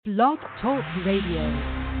Blog Talk Radio.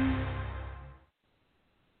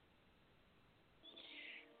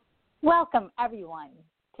 Welcome, everyone,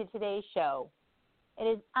 to today's show. It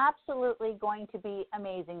is absolutely going to be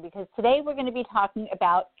amazing because today we're going to be talking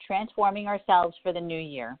about transforming ourselves for the new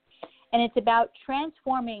year. And it's about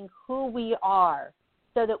transforming who we are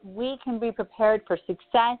so that we can be prepared for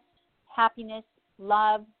success, happiness,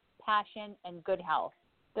 love, passion, and good health.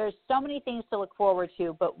 There's so many things to look forward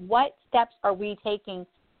to, but what steps are we taking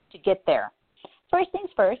to get there? First things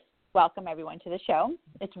first, welcome everyone to the show.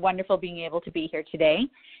 It's wonderful being able to be here today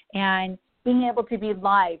and being able to be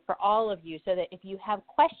live for all of you so that if you have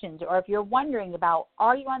questions or if you're wondering about,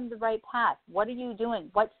 are you on the right path? What are you doing?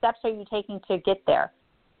 What steps are you taking to get there?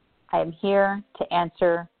 I am here to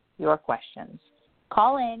answer your questions.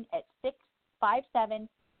 Call in at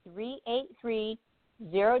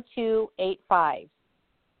 657-383-0285.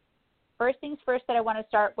 First things first that I want to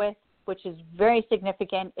start with, which is very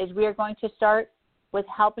significant, is we are going to start with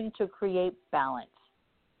helping to create balance.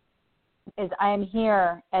 As I am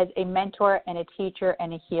here as a mentor and a teacher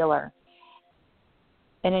and a healer,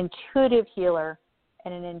 an intuitive healer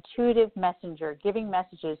and an intuitive messenger, giving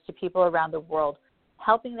messages to people around the world,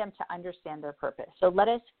 helping them to understand their purpose. So let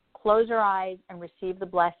us close our eyes and receive the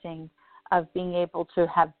blessing of being able to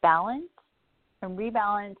have balance and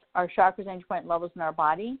rebalance our chakras, energy point levels in our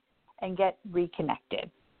body and get reconnected.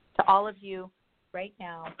 To all of you, right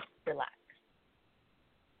now, relax.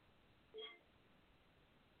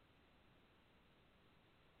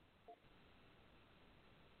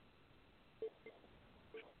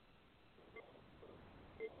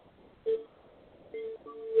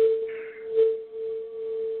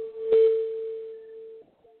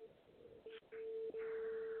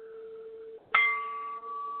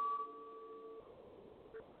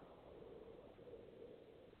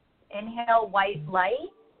 Inhale white light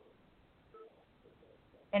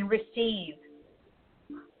and receive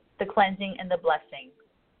the cleansing and the blessing.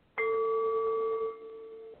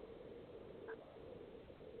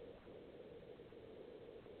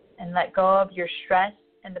 And let go of your stress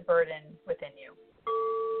and the burden within you.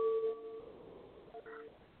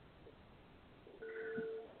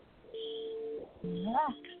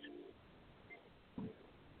 Relax.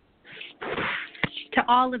 To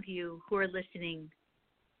all of you who are listening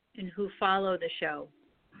and who follow the show,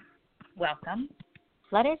 welcome.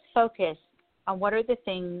 Let us focus on what are the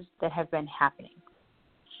things that have been happening.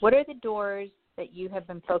 What are the doors that you have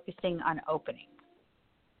been focusing on opening?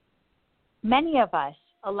 Many of us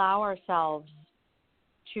allow ourselves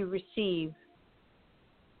to receive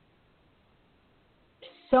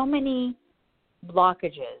so many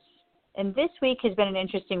blockages. And this week has been an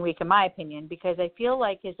interesting week, in my opinion, because I feel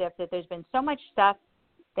like as if that there's been so much stuff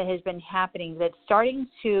that has been happening that's starting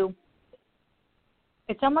to,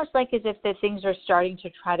 it's almost like as if the things are starting to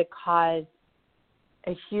try to cause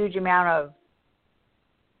a huge amount of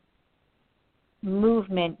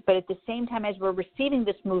movement, but at the same time as we're receiving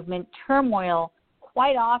this movement, turmoil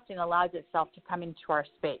quite often allows itself to come into our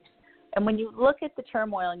space. And when you look at the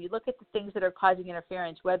turmoil and you look at the things that are causing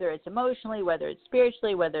interference, whether it's emotionally, whether it's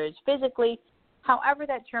spiritually, whether it's physically, however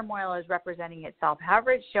that turmoil is representing itself,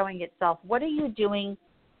 however it's showing itself, what are you doing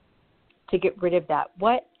to get rid of that?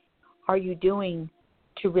 What are you doing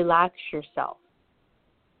to relax yourself?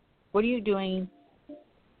 What are you doing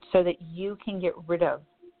so that you can get rid of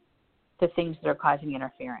the things that are causing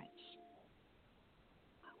interference?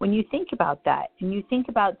 When you think about that and you think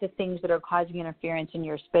about the things that are causing interference in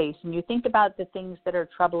your space and you think about the things that are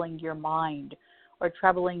troubling your mind or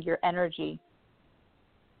troubling your energy,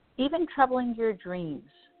 even troubling your dreams,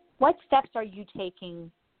 what steps are you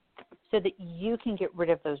taking so that you can get rid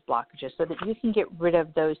of those blockages, so that you can get rid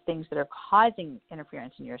of those things that are causing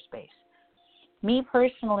interference in your space? Me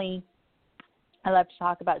personally, I love to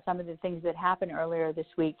talk about some of the things that happened earlier this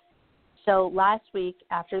week. So last week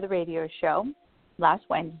after the radio show, last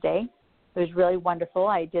Wednesday, it was really wonderful.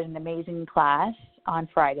 I did an amazing class on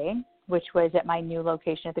Friday, which was at my new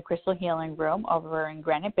location at the Crystal Healing Room over in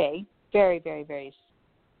Granite Bay. Very, very, very,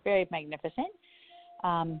 very magnificent.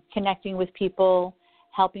 Connecting with people,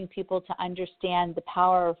 helping people to understand the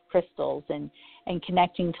power of crystals and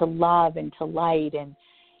connecting to love and to light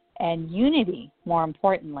and unity, more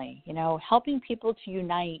importantly, you know, helping people to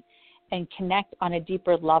unite and connect on a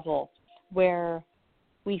deeper level where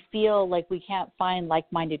we feel like we can't find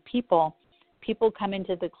like-minded people. People come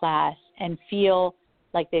into the class and feel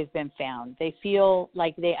like they've been found. They feel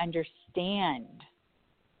like they understand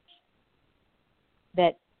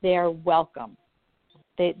that they are welcome.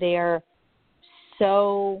 They are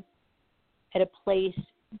so at a place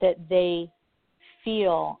that they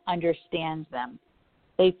feel understands them.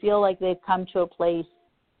 They feel like they've come to a place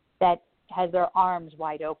that has their arms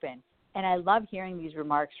wide open. And I love hearing these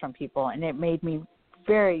remarks from people, and it made me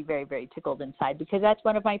very, very, very tickled inside, because that's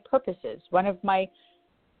one of my purposes, one of my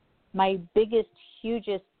biggest,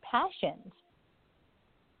 hugest passions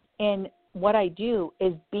in what I do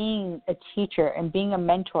is being a teacher and being a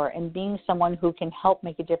mentor and being someone who can help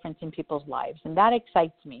make a difference in people's lives. And that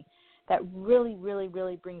excites me. That really, really,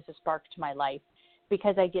 really brings a spark to my life,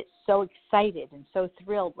 because I get so excited and so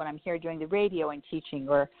thrilled when I'm here doing the radio and teaching,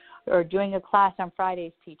 or doing a class on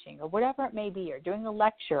Fridays teaching, or whatever it may be, or doing a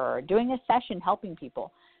lecture, or doing a session helping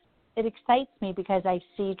people. It excites me because I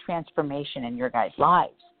see transformation in your guys'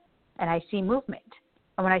 lives, and I see movement.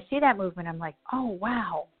 And when I see that movement, I'm like, oh,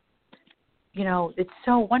 wow. You know, it's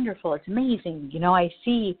so wonderful. It's amazing. You know, I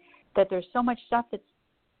see that there's so much stuff that's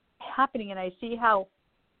happening, and I see how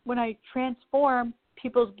when I transform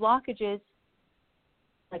people's blockages,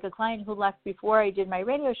 like a client who left before I did my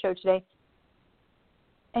radio show today,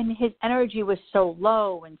 and his energy was so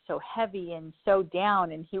low and so heavy and so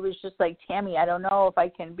down, and he was just like, Tammy, I don't know if I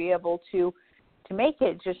can be able to make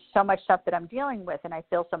it. Just so much stuff that I'm dealing with, and I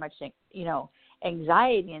feel so much, you know,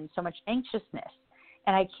 anxiety and so much anxiousness,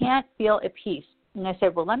 and I can't feel at peace. And I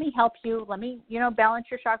said, well, let me help you. Let me, you know, balance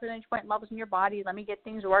your chakras and point levels in your body. Let me get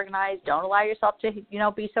things organized. Don't allow yourself to, you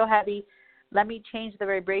know, be so heavy. Let me change the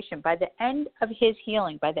vibration. By the end of his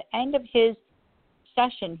healing, by the end of his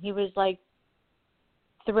session, he was like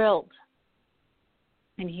thrilled.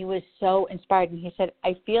 And he was so inspired. And he said,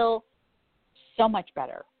 I feel so much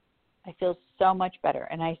better. I feel so much better.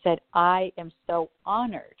 And I said, I am so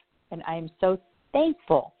honored and I am so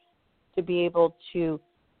thankful to be able to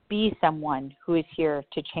be someone who is here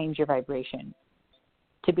to change your vibration,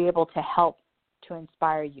 to be able to help, to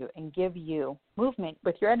inspire you and give you movement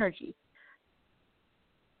with your energy.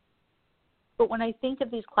 But when I think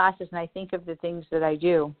of these classes and I think of the things that I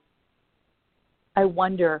do, I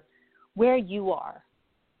wonder where you are.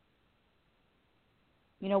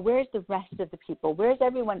 You know, where's the rest of the people? Where's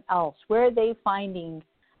everyone else? Where are they finding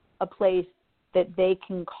a place that they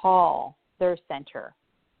can call their center?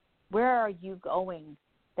 Where are you going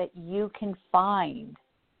that you can find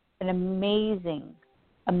an amazing,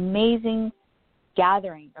 amazing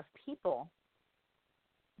gathering of people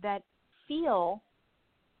that feel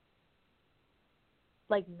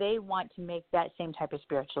like they want to make that same type of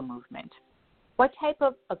spiritual movement? What type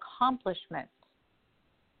of accomplishments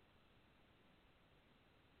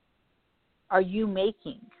are you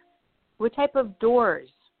making? What type of doors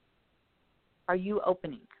are you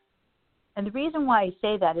opening? And the reason why I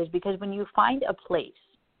say that is because when you find a place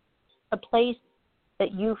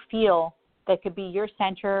that you feel that could be your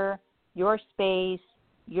center, your space,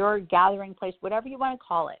 your gathering place, whatever you want to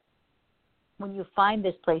call it, when you find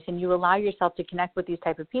this place and you allow yourself to connect with these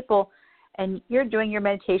type of people, and you're doing your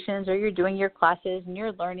meditations or you're doing your classes and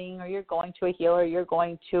you're learning, or you're going to a healer, you're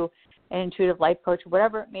going to an intuitive life coach,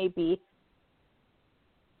 whatever it may be,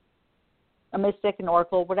 a mystic, an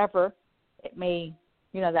oracle, whatever it may,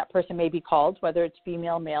 you know, that person may be called, whether it's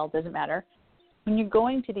female, male, doesn't matter. When you're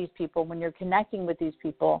going to these people, when you're connecting with these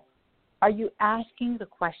people, are you asking the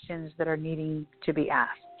questions that are needing to be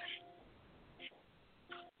asked?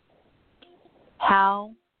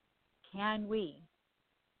 How can we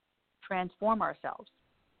transform ourselves?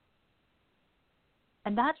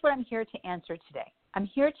 And that's what I'm here to answer today. I'm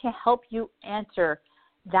here to help you answer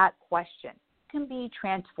that question. You can be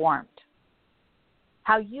transformed.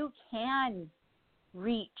 How you can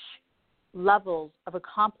reach levels of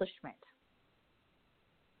accomplishment.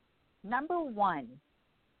 Number one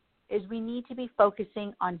is we need to be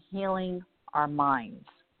focusing on healing our minds.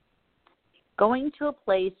 Going to a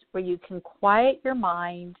place where you can quiet your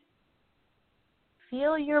mind,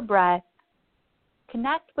 feel your breath,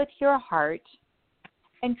 connect with your heart,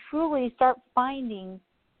 and truly start finding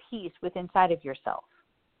peace within inside of yourself.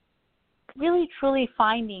 Really, truly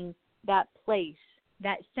finding that place,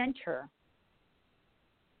 that center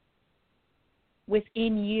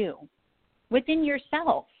within you, within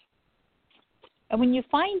yourself. And when you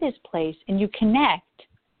find this place and you connect,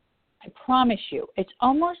 I promise you, it's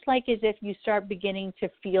almost like as if you start beginning to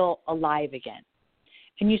feel alive again.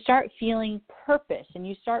 And you start feeling purpose, and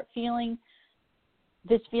you start feeling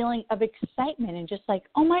this feeling of excitement and just like,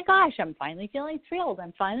 oh my gosh, I'm finally feeling thrilled.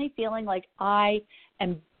 I'm finally feeling like I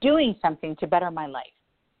am doing something to better my life.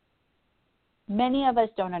 Many of us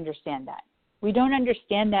don't understand that. We don't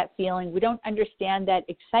understand that feeling. We don't understand that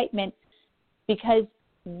excitement because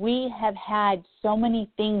we have had so many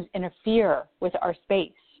things interfere with our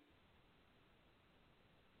space.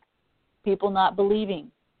 People not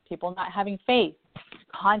believing, people not having faith,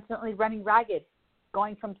 constantly running ragged,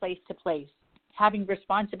 going from place to place, having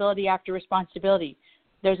responsibility after responsibility,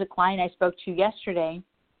 there's a client I spoke to yesterday,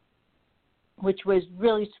 which was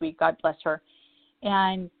really sweet, God bless her,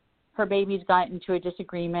 and her baby's got into a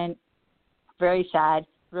disagreement, very sad,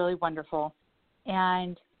 really wonderful,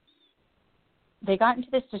 and they got into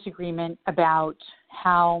this disagreement about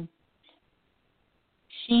how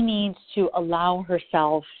she needs to allow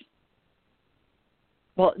herself.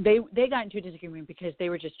 Well, they got into a disagreement because they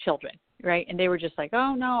were just children, right? And they were just like,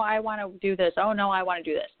 oh, no, I want to do this. Oh, no, I want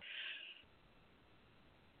to do this.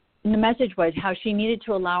 And the message was how she needed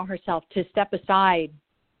to allow herself to step aside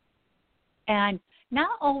and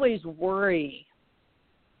not always worry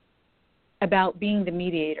about being the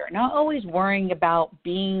mediator, not always worrying about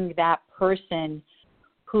being that person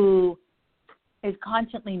who is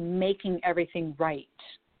constantly making everything right,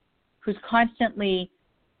 who's constantly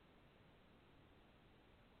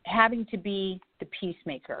having to be the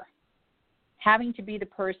peacemaker, having to be the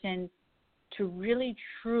person to really,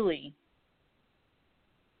 truly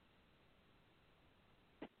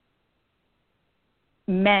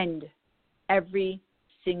mend every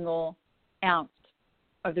single ounce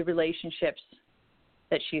of the relationships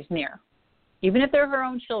that she's near, even if they're her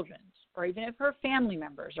own children's or even if her family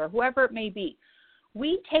members or whoever it may be.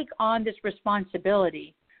 We take on this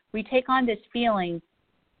responsibility. We take on this feeling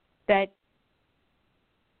that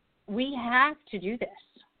we have to do this.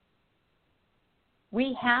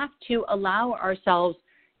 We have to allow ourselves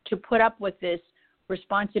to put up with this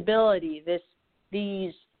responsibility,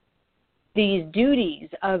 these duties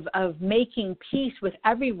of making peace with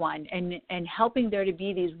everyone and helping there to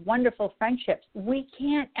be these wonderful friendships. We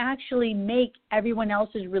can't actually make everyone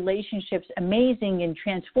else's relationships amazing and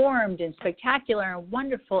transformed and spectacular and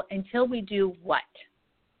wonderful until we do what?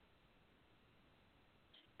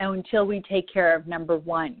 And until we take care of number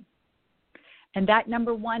one. And that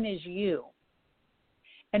number one is you.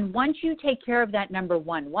 And once you take care of that number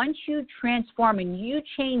one, once you transform and you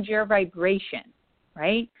change your vibration,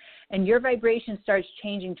 right? And your vibration starts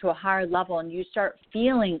changing to a higher level and you start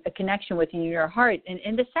feeling a connection within your heart. And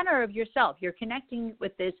in the center of yourself, you're connecting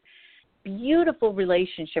with this beautiful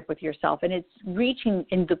relationship with yourself. And it's reaching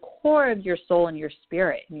in the core of your soul and your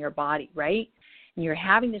spirit and your body, right? And you're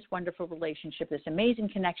having this wonderful relationship, this amazing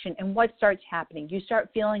connection. And what starts happening? You start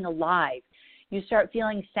feeling alive. You start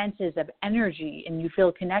feeling senses of energy and you feel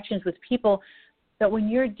connections with people. But when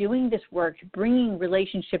you're doing this work, bringing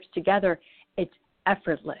relationships together, it's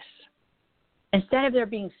effortless. Instead of there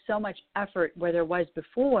being so much effort where there was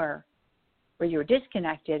before, where you were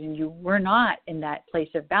disconnected and you were not in that place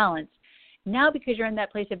of balance, now because you're in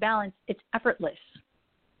that place of balance, it's effortless.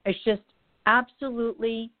 It's just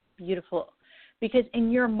absolutely beautiful. Because in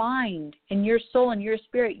your mind, in your soul, in your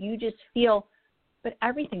spirit, you just feel, but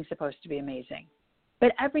everything's supposed to be amazing.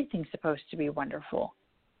 But everything's supposed to be wonderful.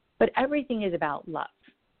 But everything is about love.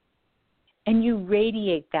 And you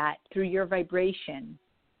radiate that through your vibration,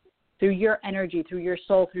 through your energy, through your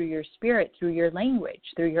soul, through your spirit, through your language,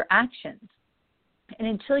 through your actions. And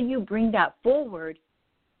until you bring that forward,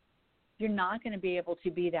 you're not going to be able to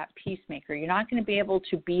be that peacemaker. You're not going to be able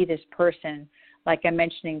to be this person, like I'm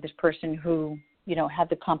mentioning, this person who, had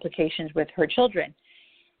the complications with her children.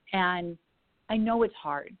 And I know it's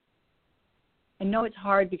hard. I know it's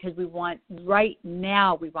hard because right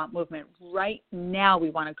now we want movement. Right now we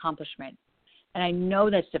want accomplishment. And I know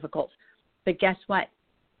that's difficult. But guess what?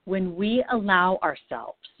 When we allow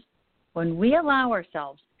ourselves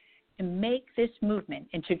to make this movement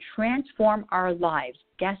and to transform our lives,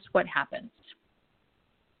 guess what happens?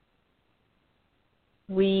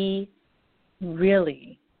 We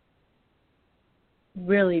really,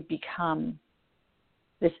 really become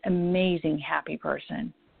this amazing, happy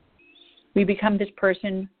person. We become this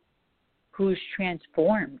person who's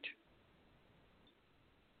transformed.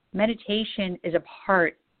 Meditation is a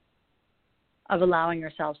part of allowing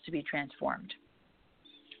yourselves to be transformed.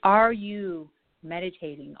 Are you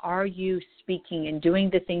meditating? Are you speaking and doing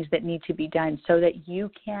the things that need to be done so that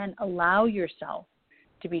you can allow yourself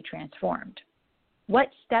to be transformed? What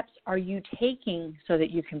steps are you taking so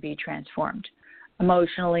that you can be transformed?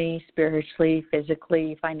 Emotionally, spiritually,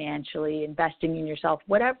 physically, financially, investing in yourself,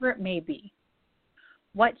 whatever it may be.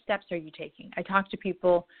 What steps are you taking? I talk to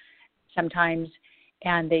people sometimes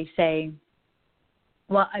and they say,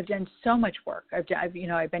 well, I've done so much work. I've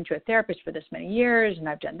been to a therapist for this many years, and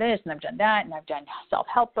I've done this, and I've done that, and I've done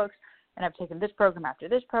self-help books, and I've taken this program after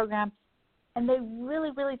this program. And they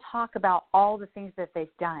really, really talk about all the things that they've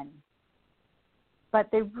done. But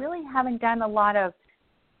they really haven't done a lot of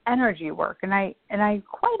energy work. And I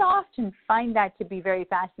quite often find that to be very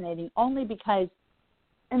fascinating, only because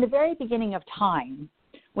in the very beginning of time,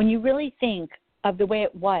 when you really think of the way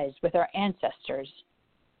it was with our ancestors,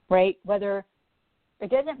 right, whether It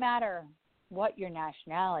doesn't matter what your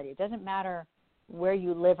nationality, it doesn't matter where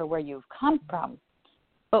you live or where you've come from.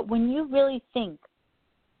 But when you really think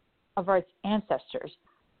of our ancestors,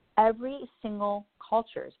 every single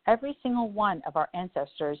cultures, every single one of our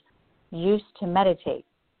ancestors used to meditate,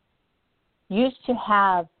 used to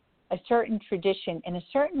have a certain tradition and a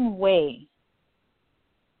certain way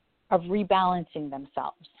of rebalancing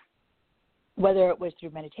themselves, whether it was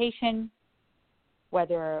through meditation,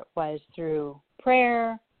 whether it was through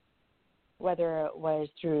prayer, whether it was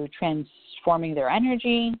through transforming their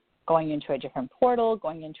energy, going into a different portal,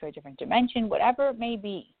 going into a different dimension, whatever it may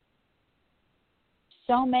be.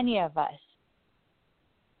 So many of us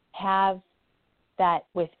have that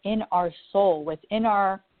within our soul, within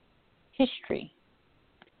our history.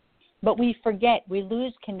 But we forget, we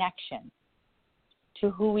lose connection to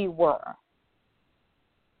who we were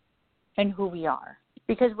and who we are.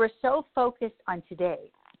 Because we're so focused on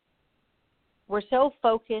today. We're so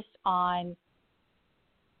focused on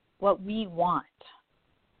what we want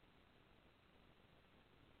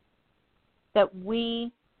that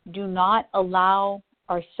we do not allow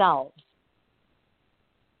ourselves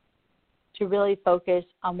to really focus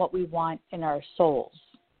on what we want in our souls.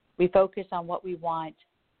 We focus on what we want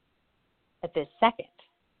at this second.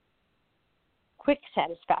 Quick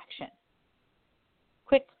satisfaction.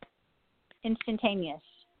 Quick, instantaneous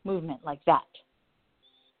movement like that.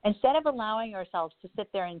 Instead of allowing ourselves to sit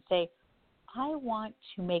there and say, I want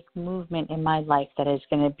to make movement in my life that is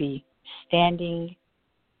going to be standing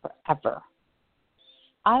forever.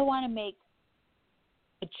 I want to make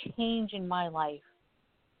a change in my life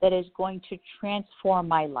that is going to transform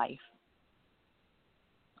my life.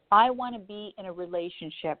 I want to be in a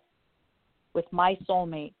relationship with my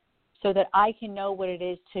soulmate so that I can know what it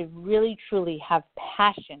is to really, truly have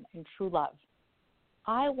passion and true love.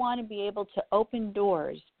 I want to be able to open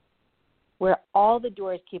doors where all the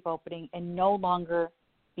doors keep opening and no longer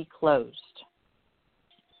be closed.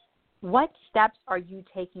 What steps are you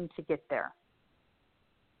taking to get there?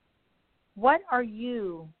 What are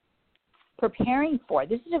you preparing for?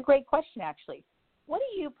 This is a great question, actually. What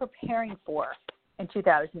are you preparing for in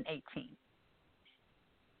 2018?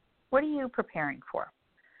 What are you preparing for?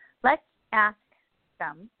 Let's ask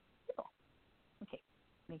some people. Okay,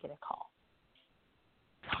 let me get a call.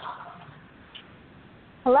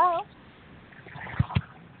 Hello?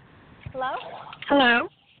 Hello? Hello.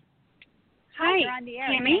 Hi, You're on the air.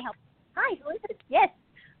 Tammy. Hi, who is it? Yes.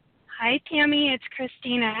 Hi, Tammy. It's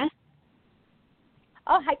Christina.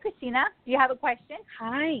 Oh, hi, Christina. Do you have a question?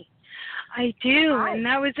 Hi. I do, Hi. and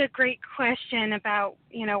that was a great question about,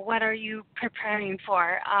 what are you preparing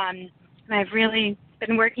for? And I've really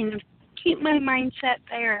been working to keep my mindset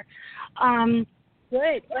there.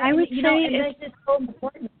 Good. I would say this is so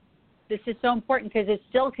important. This is so important because it's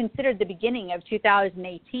still considered the beginning of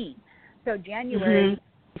 2018. So January,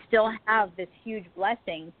 we still have this huge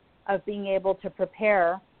blessing of being able to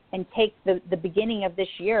prepare and take the beginning of this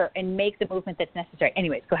year and make the movement that's necessary.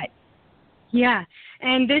 Anyways, go ahead. Yeah,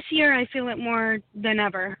 and this year I feel it more than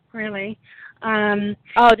ever, really. This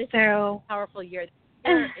is a powerful year. This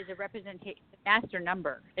year is a representation, a master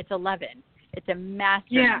number. It's 11. It's a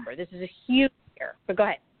master number. This is a huge year. But go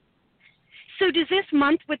ahead. So does this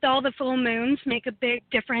month with all the full moons make a big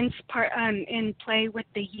difference in play with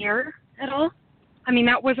the year at all? I mean,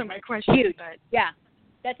 that wasn't my question. Huge. But yeah.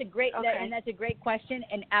 That's a great okay. that's a great question,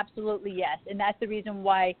 and absolutely yes. And that's the reason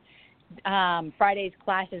why Friday's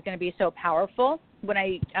class is going to be so powerful. When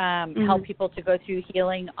I help people to go through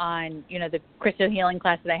healing on, the crystal healing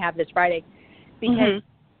class that I have this Friday, because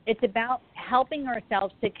it's about helping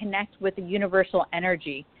ourselves to connect with the universal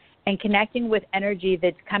energy and connecting with energy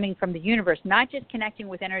that's coming from the universe, not just connecting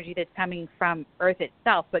with energy that's coming from Earth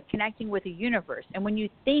itself, but connecting with the universe. And when you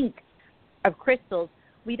think of crystals,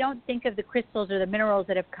 we don't think of the crystals or the minerals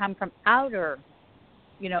that have come from out of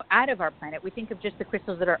our planet. We think of just the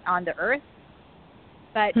crystals that are on the Earth.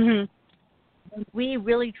 But when we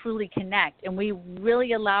really, truly connect and we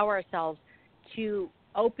really allow ourselves to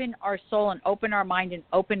open our soul and open our mind and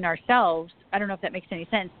open ourselves, I don't know if that makes any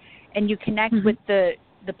sense, and you connect with the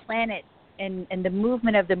planet and the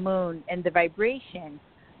movement of the moon and the vibration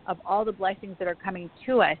of all the blessings that are coming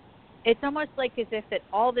to us, it's almost like as if that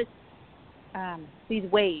all this, these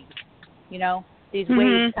waves, these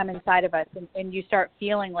waves come inside of us, and you start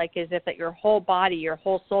feeling like as if that your whole body, your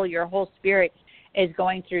whole soul, your whole spirit is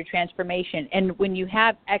going through transformation. And when you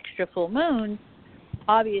have extra full moons,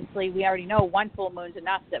 obviously we already know one full moon's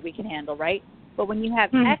enough that we can handle, right? But when you have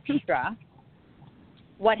extra,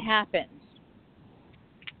 what happens?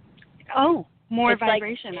 Oh, more it's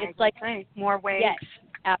vibration. It's like more waves. Yes,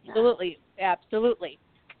 absolutely, absolutely.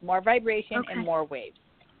 More vibration and more waves.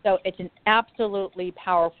 So it's an absolutely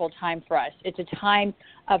powerful time for us. It's a time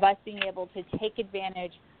of us being able to take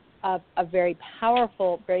advantage of a very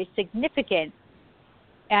powerful, very significant,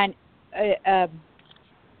 and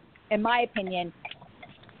in my opinion,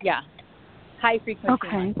 high frequency.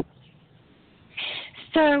 Okay.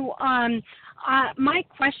 So my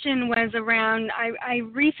question was around, I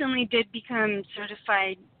recently did become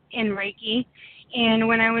certified in Reiki, and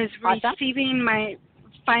when I was receiving my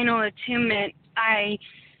final attunement, I,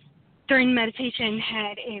 during meditation,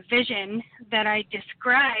 had a vision that I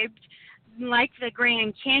described like the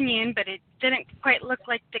Grand Canyon, but it didn't quite look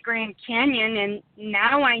like the Grand Canyon, and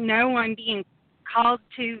now I know I'm being called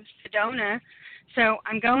to Sedona, so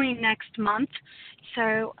I'm going next month.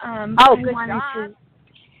 So good job.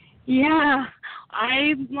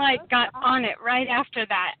 I got on it right after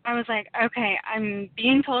that. I was like, okay, I'm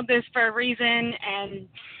being told this for a reason, and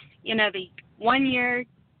the 1 year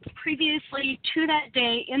previously to that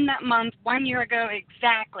day in that month, 1 year ago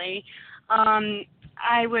exactly,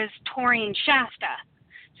 I was touring Shasta,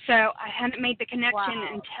 so I hadn't made the connection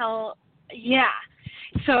until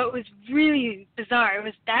So it was really bizarre. It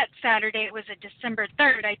was that Saturday. It was a December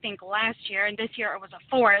 3rd, I think, last year, and this year it was a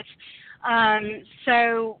 4th.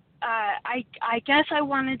 I guess I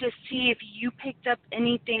wanted to see if you picked up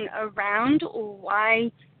anything around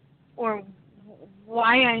why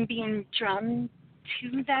I'm being drawn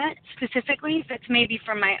to that specifically, if it's maybe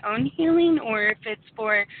for my own healing or if it's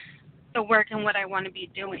for the work and what I want to be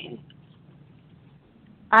doing.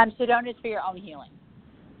 Sedona is for your own healing.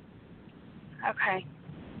 Okay.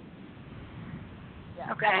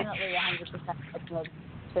 Yeah, definitely 100%. I can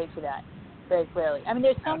say to that very clearly. I mean,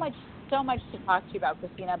 there's so much to talk to you about,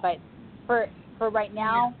 Christina, but for right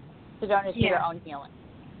now, Sedona is for your own healing.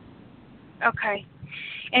 Okay.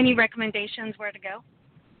 Any recommendations where to go?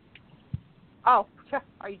 Oh, sure.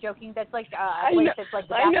 Are you joking? That's like I place know. that's like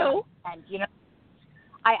the I know. And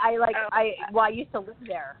I used to live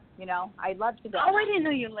there. I love Sedona. Oh, I didn't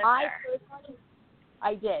know you lived there.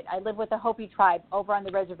 I did. I live with the Hopi tribe over on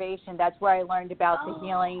the reservation. That's where I learned about the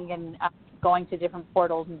healing and going to different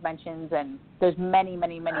portals and dimensions, and there's many,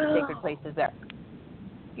 many, many sacred places there.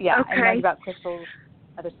 Yeah, okay. And learned about crystals,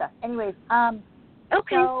 other stuff. Anyways,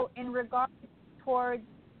 so in regards towards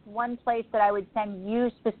one place that I would send you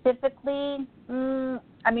specifically,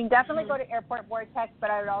 definitely go to Airport Vortex, but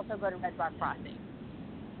I would also go to Red Rock Crossing.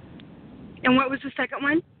 And what was the second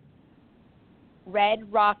one?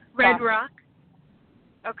 Red Rock.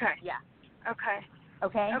 Okay. Yeah. Okay.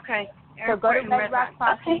 Okay. Airport so go to Red Rock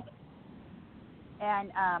Crossing. Okay.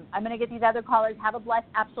 And I'm going to get these other callers. Have a blessed,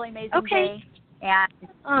 absolutely amazing day. And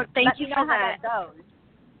thank you for that. Let me know how that goes.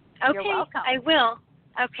 Okay. You're welcome. I will.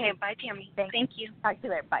 Okay. Bye, Tammy. Thank you. Talk to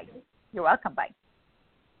you later. Bye. You're welcome. Bye.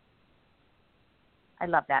 I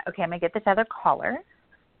love that. Okay, I'm going to get this other caller.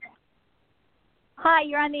 Hi,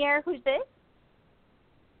 you're on the air. Who's this?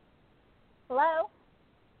 Hello?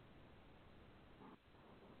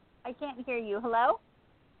 I can't hear you. Hello?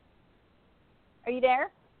 Are you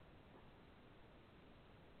there?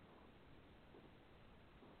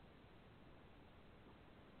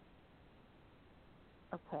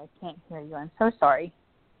 Okay, I can't hear you. I'm so sorry.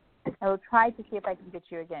 I will try to see if I can get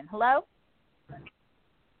you again. Hello?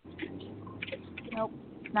 Nope,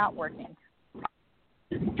 not working.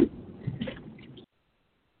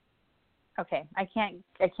 Okay, I can't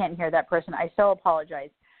hear that person. I so apologize.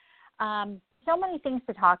 So many things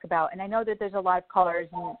to talk about, and I know that there's a lot of callers,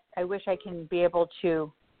 and I wish I can be able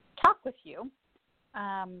to talk with you.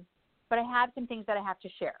 But I have some things that I have to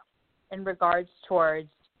share in regards towards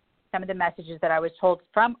some of the messages that I was told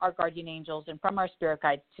from our guardian angels and from our spirit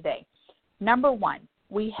guides today. Number one,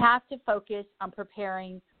 we have to focus on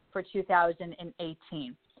preparing for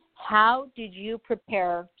 2018. How did you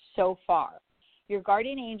prepare so far? Your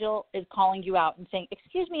guardian angel is calling you out and saying,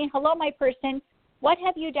 excuse me, hello, my person. What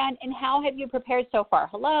have you done and how have you prepared so far?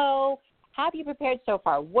 Hello, how have you prepared so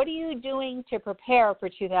far? What are you doing to prepare for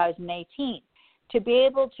 2018? To be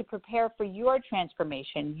able to prepare for your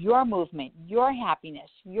transformation, your movement, your happiness,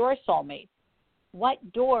 your soulmate.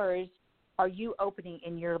 What doors are you opening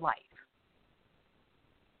in your life?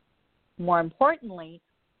 More importantly,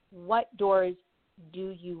 what doors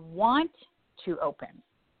do you want to open?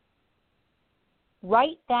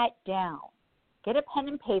 Write that down. Get a pen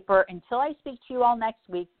and paper until I speak to you all next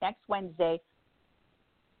week, next Wednesday.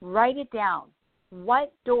 Write it down.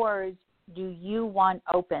 What doors do you want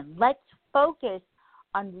open? Let's focus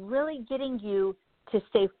on really getting you to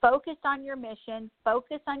stay focused on your mission,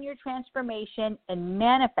 focus on your transformation, and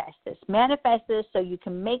manifest this. Manifest this so you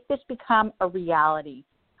can make this become a reality.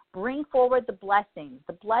 Bring forward the blessings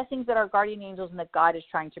that our guardian angels and that God is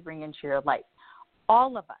trying to bring into your life.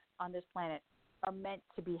 all of us on this planet are meant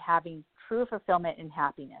to be having true fulfillment and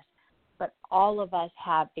happiness, but all of us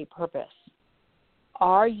have a purpose.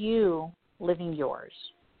 Are you living yours?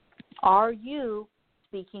 Are you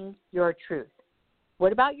speaking your truth?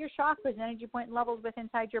 What about your chakras and energy point levels within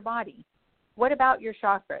inside your body? What about your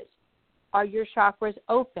chakras? Are your chakras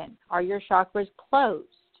open? Are your chakras closed?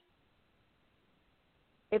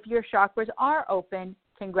 If your chakras are open,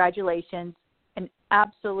 congratulations, and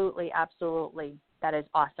absolutely, absolutely, that is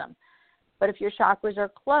awesome. But if your chakras are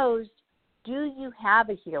closed, do you have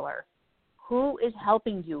a healer? Who is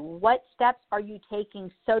helping you? What steps are you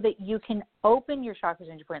taking so that you can open your chakras and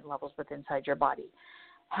energy point levels within inside your body?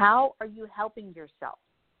 How are you helping yourself?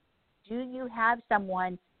 Do you have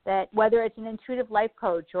someone that, whether it's an intuitive life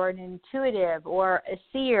coach or an intuitive or a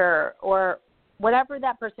seer or whatever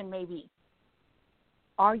that person may be,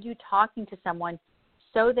 are you talking to someone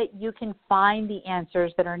so that you can find the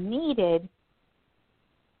answers that are needed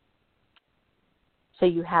so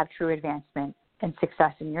you have true advancement and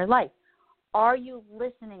success in your life? Are you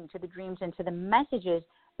listening to the dreams and to the messages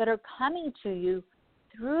that are coming to you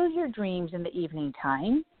through your dreams in the evening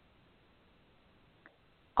time?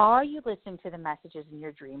 Are you listening to the messages in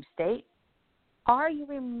your dream state? Are you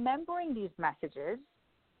remembering these messages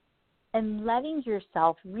and letting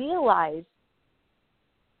yourself realize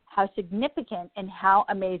how significant and how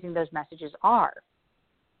amazing those messages are?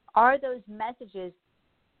 Are those messages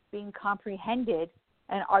being comprehended,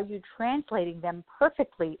 and are you translating them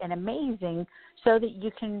perfectly and amazing so that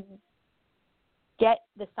you can get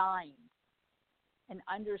the signs and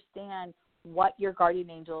understand what your guardian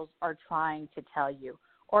angels are trying to tell you?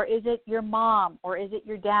 Or is it your mom, or is it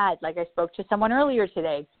your dad? Like I spoke to someone earlier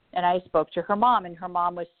today, and I spoke to her mom, and her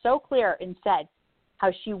mom was so clear and said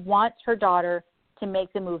how she wants her daughter to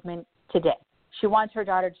make the movement today. She wants her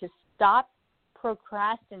daughter to stop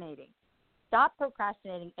procrastinating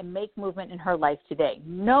and make movement in her life today.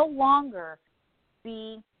 No longer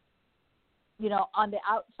be, on the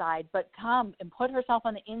outside, but come and put herself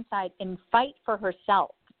on the inside and fight for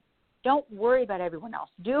herself. Don't worry about everyone else.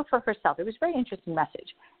 Do for herself. It was a very interesting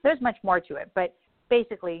message. There's much more to it, but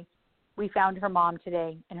basically we found her mom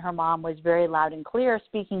today, and her mom was very loud and clear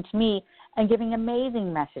speaking to me and giving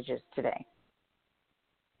amazing messages today.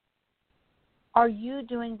 Are you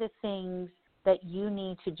doing the things that you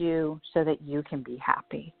need to do so that you can be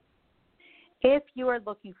happy? If you are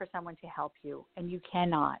looking for someone to help you and you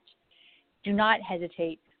cannot, do not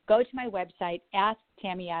hesitate. Go to my website,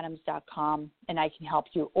 asktammyadams.com, and I can help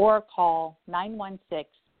you, or call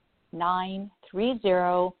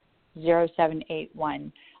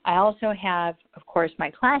 916-930-0781. I also have, of course, my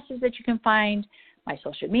classes that you can find, my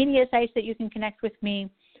social media sites that you can connect with me.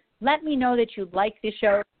 Let me know that you like the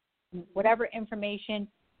show. Whatever information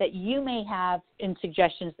that you may have in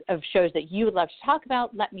suggestions of shows that you would love to talk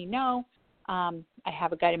about, let me know. I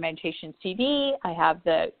have a guided meditation CD. I have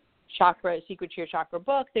the Secret to Your Chakra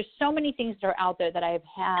book. There's so many things that are out there that I have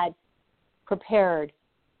had prepared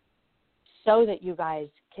so that you guys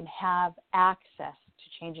can have access to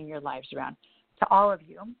changing your lives around. To all of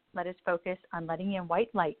you, let us focus on letting in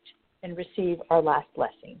white light and receive our last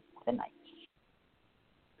blessing of the night.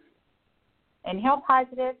 Inhale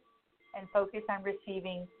positive and focus on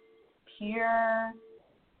receiving pure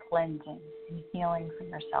cleansing and healing from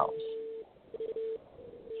yourselves.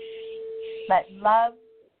 Let love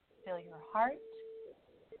fill your heart.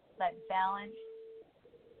 Let balance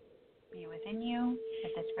be within you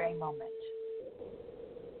at this very moment.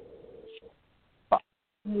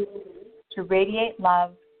 To radiate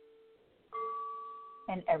love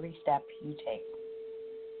in every step you take.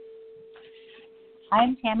 I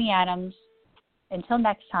am Tammy Adams. Until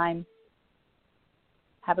next time,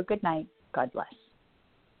 have a good night. God bless.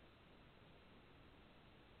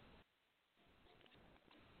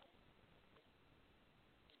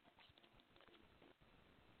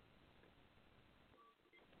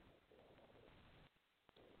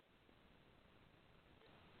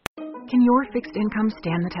 Can your fixed income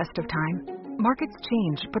stand the test of time? Markets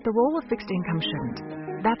change, but the role of fixed income shouldn't.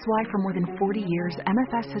 That's why for more than 40 years,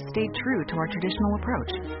 MFS has stayed true to our traditional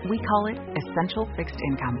approach. We call it Essential Fixed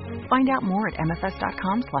Income. Find out more at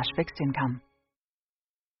mfs.com/fixedincome.